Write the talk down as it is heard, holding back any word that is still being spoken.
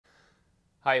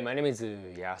Hi, my name is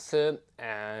Yasu,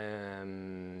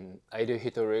 and I do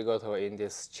hitorigoto in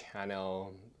this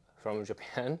channel from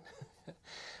Japan.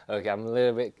 Okay, I'm a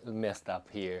little bit messed up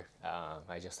here.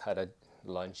 I just had a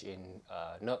lunch in,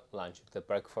 not lunch, the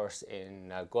breakfast in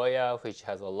Nagoya, which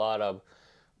has a lot of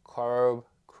carb,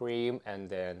 cream, and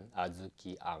then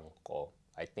azuki anko.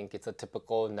 I think it's a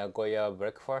typical Nagoya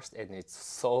breakfast, and it's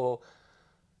so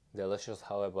delicious.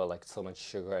 However, like so much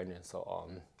sugar and so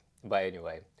on. But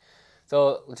anyway,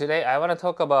 so today I want to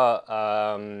talk about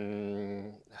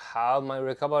how my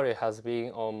recovery has been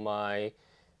on my,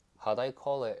 how do I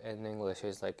call it in English?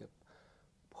 It's like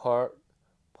part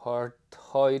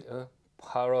parotid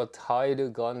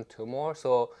parotid gland tumor.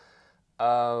 So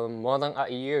more than a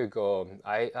year ago,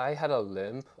 I had a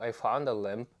limp. I found a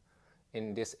limp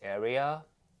in this area,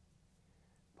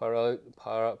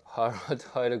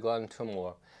 parotid gland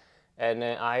tumor. And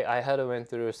then I had went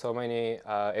through so many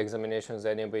examinations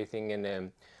and everything, and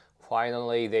then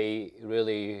finally they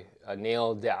really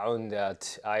nailed down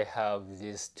that I have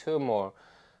this tumor,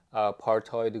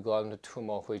 parotid gland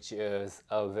tumor, which is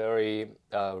a very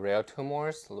rare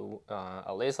tumor.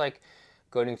 At least like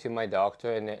going to my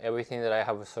doctor and everything that I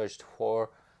have searched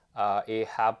for, it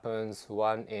happens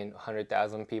 1 in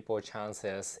 100,000 people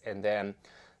chances, and then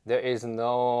there is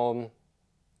no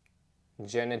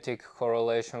genetic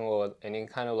correlation or any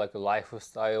kind of like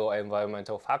lifestyle or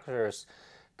environmental factors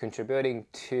contributing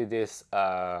to this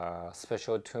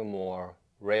special tumor,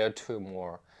 rare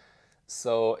tumor.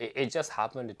 So it just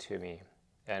happened to me,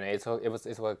 and it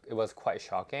was quite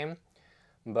shocking.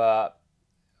 But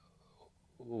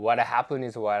what happened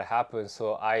is what happened.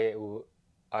 So I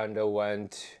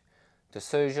underwent the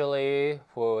surgery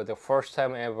for the first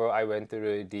time ever. I went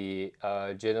through the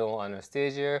general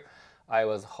anesthesia. I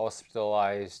was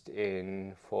hospitalized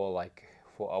for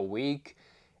a week,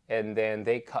 and then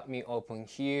they cut me open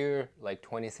here like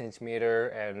 20 centimeter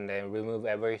and then remove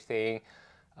everything.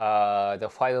 The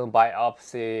final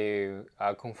biopsy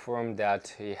confirmed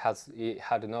that it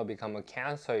had not become a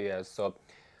cancer yet. So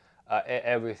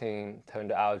everything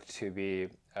turned out to be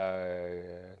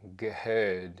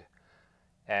good.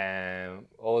 And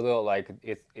although like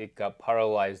it got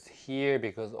paralyzed here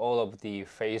because all of the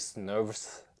face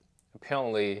nerves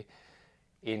apparently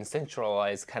in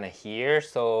centralized kind of here,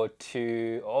 so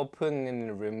to open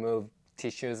and remove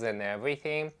tissues and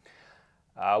everything,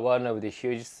 one of the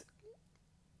huge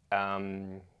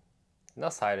not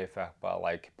side effect but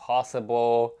like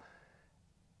possible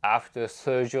after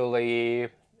surgery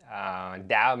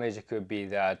damage could be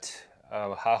that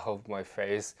half of my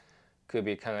face could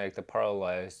be kind of like the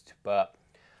paralyzed. But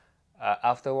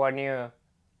after 1 year,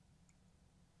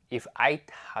 if I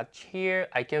touch here,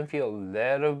 I can feel a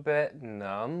little bit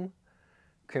numb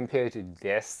compared to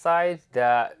this side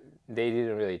that they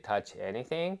didn't really touch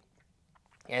anything.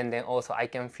 And then also I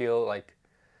can feel like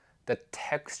the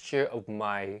texture of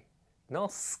my,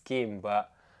 not skin,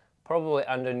 but probably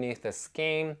underneath the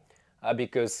skin,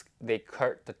 because they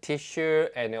cut the tissue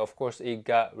and of course it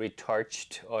got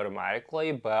retouched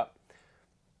automatically, but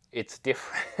it's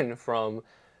different from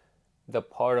the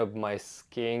part of my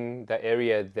skin, the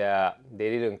area that they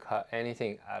didn't cut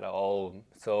anything at all.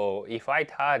 So if I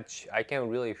touch, I can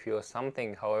really feel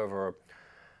something. However,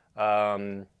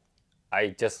 I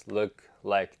just look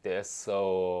like this.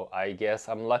 So I guess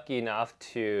I'm lucky enough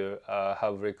to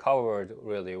have recovered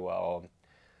really well.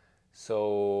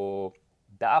 So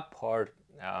that part,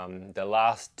 the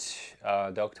last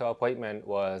doctor appointment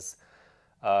was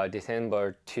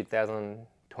December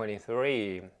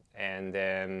 2023, and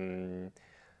then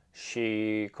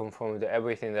she confirmed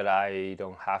everything that I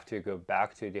don't have to go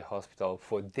back to the hospital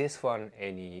for this one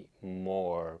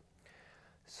anymore.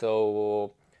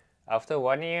 So after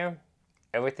 1 year,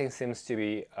 everything seems to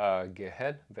be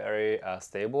good, very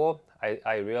stable.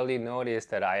 I really noticed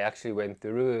that I actually went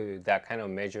through that kind of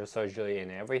major surgery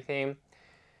and everything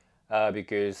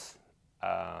because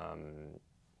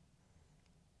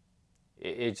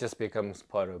it just becomes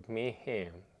part of me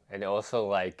here. And also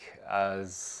like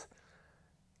as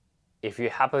if you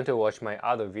happen to watch my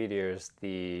other videos,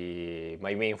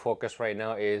 my main focus right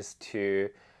now is to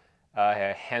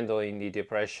handling the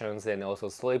depressions and also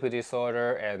sleep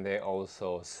disorder, and then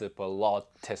also super low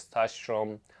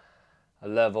testosterone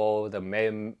level, the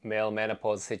male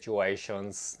menopause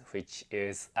situations, which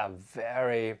is a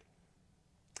very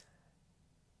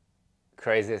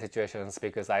crazy situations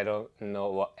because I don't know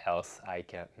what else I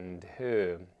can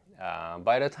do.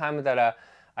 By the time that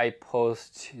I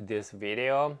post this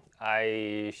video,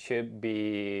 I should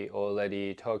have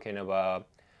already talked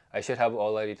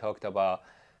about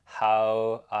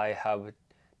how I have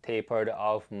tapered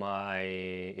off my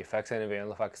effects and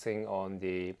vaccine on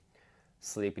the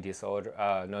sleep disorder,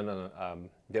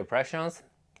 depressions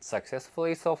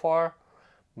successfully so far.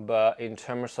 But in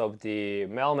terms of the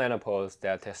male menopause,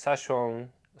 the testosterone,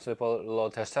 super low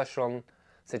testosterone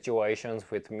situations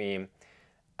with me,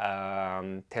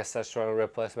 testosterone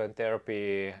replacement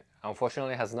therapy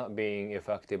unfortunately has not been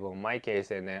effective on my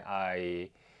case, and I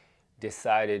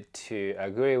decided to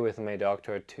agree with my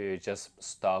doctor to just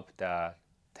stop the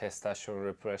testosterone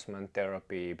replacement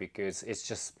therapy because it's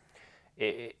just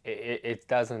it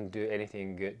doesn't do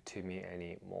anything good to me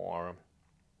anymore.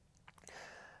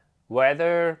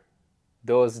 Whether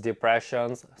those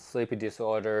depressions, sleep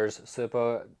disorders,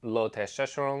 super low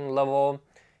testosterone level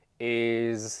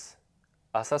is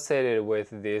associated with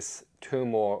this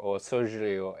tumor or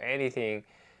surgery or anything,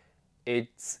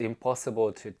 it's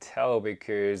impossible to tell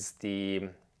because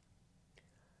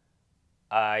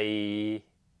I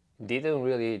didn't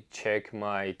really check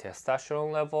my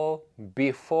testosterone level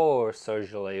before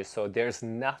surgery, so there's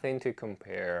nothing to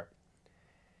compare.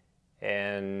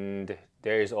 And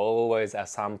there's always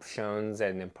assumptions,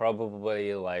 and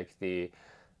probably like the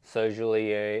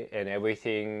surgery and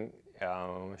everything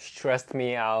stressed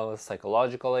me out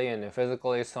psychologically and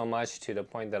physically so much to the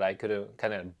point that I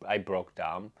couldn't I broke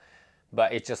down.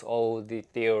 But it's just all the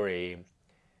theory,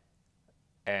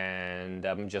 and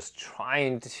I'm just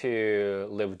trying to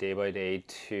live day by day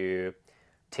to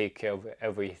take care of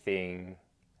everything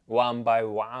one by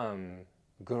one,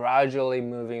 gradually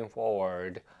moving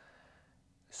forward.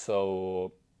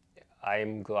 So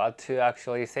I'm glad to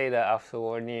actually say that after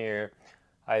 1 year,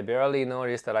 I barely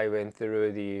noticed that I went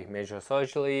through the major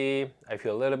surgery. I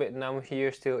feel a little bit numb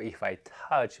here still if I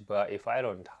touch, but if I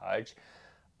don't touch,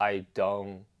 I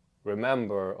don't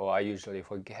remember, or I usually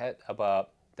forget about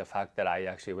the fact that I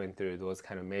actually went through those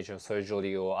kind of major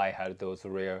surgery or I had those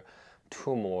rare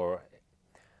tumor.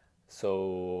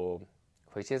 So,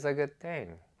 which is a good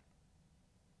thing.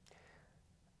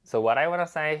 So what I want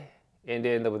to say in the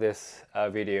end of this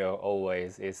video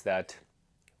always is that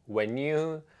when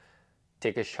you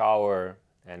take a shower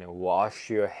and wash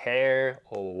your hair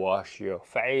or wash your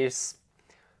face,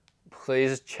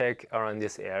 please check around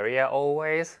this area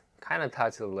always, kind of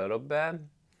touch a little bit,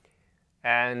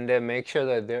 and make sure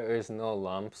that there is no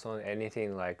lumps on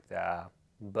anything like that.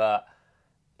 But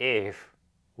if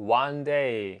one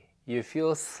day you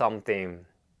feel something,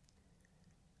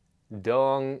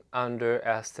 don't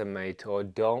underestimate or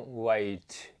don't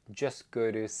wait, just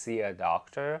go to see a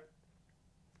doctor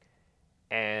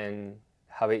and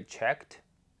have it checked.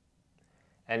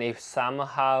 And if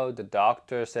somehow the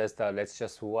doctor says that let's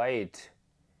just wait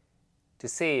to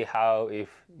see how, if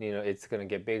it's gonna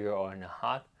get bigger or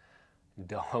not,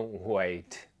 don't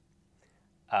wait.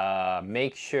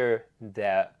 Make sure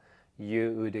that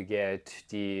you would get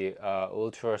the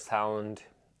ultrasound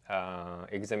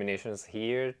examinations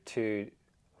here to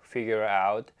figure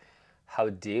out how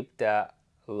deep the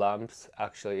lumps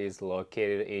actually is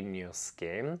located in your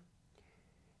skin.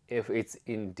 If it's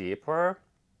in deeper,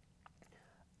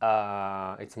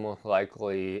 it's most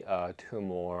likely a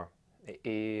tumor.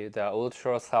 The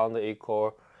ultrasound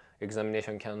echo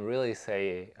examination can really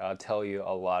tell you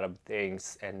a lot of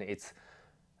things, and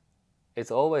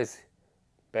it's always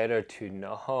better to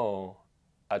know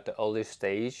at the early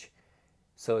stage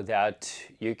so that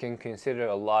you can consider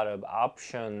a lot of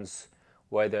options,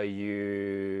 what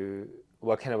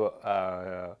kind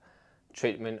of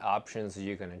treatment options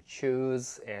you're gonna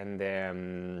choose, and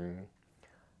then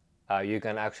you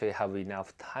can actually have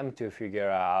enough time to figure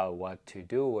out what to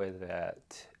do with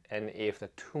it. And if the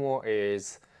tumor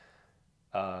is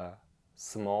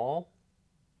small,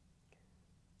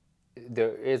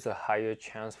 there is a higher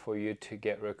chance for you to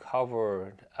get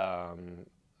recovered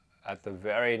at the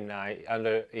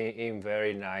in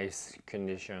very nice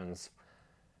conditions.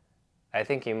 I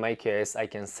think in my case, I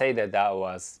can say that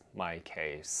was my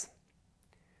case.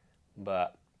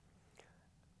 But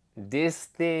this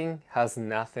thing has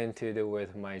nothing to do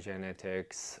with my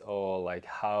genetics or like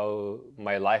how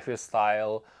my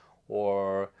lifestyle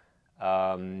or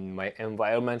my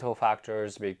environmental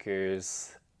factors,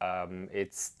 because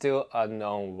it's still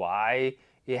unknown why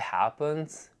it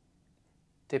happens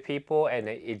to people, and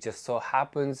it just so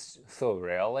happens so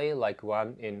rarely, like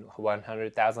 1 in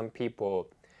 100,000 people.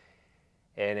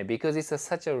 And because it's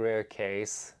such a rare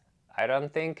case, I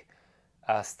don't think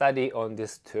a study on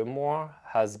this tumor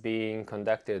has been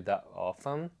conducted that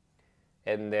often.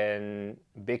 And then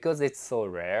because it's so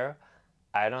rare,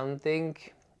 I don't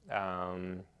think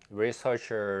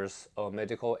researchers or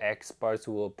medical experts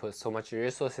will put so much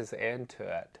resources into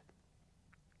it.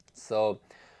 So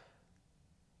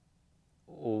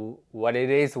what it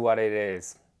is, what it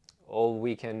is. All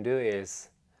we can do is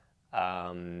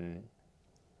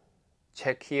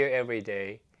check here every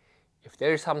day. If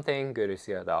there's something, go to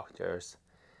see a doctors.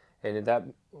 And that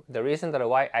the reason that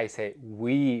why I say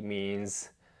we means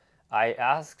I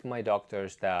asked my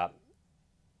doctors that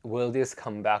will this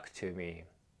come back to me?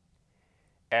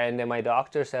 And then my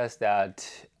doctor says that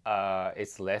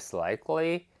it's less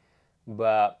likely,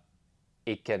 but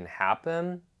it can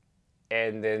happen.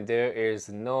 And then there is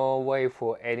no way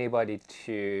for anybody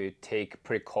to take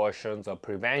precautions or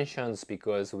preventions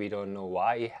because we don't know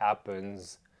why it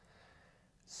happens.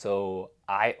 So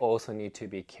I also need to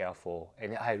be careful,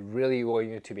 and I really want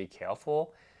you to be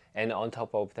careful. And on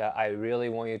top of that, I really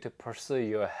want you to pursue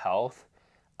your health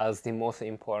as the most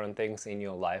important things in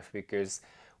your life, because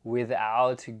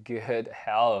without good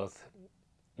health,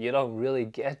 you don't really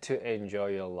get to enjoy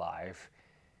your life.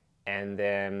 And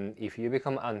then if you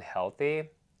become unhealthy,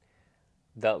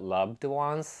 the loved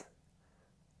ones,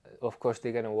 of course,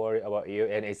 they're gonna worry about you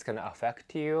and it's gonna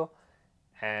affect you.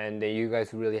 And you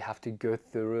guys really have to go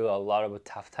through a lot of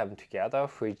tough time together,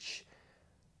 which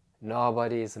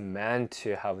nobody is meant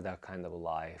to have that kind of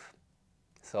life.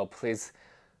 So please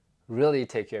really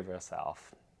take care of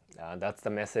yourself. That's the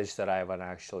message that I want to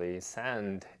actually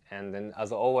send. And then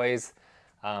as always,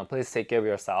 please take care of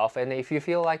yourself. And if you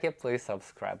feel like it, please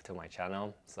subscribe to my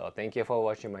channel. So thank you for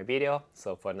watching my video.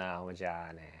 So for now,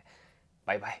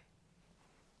 bye bye.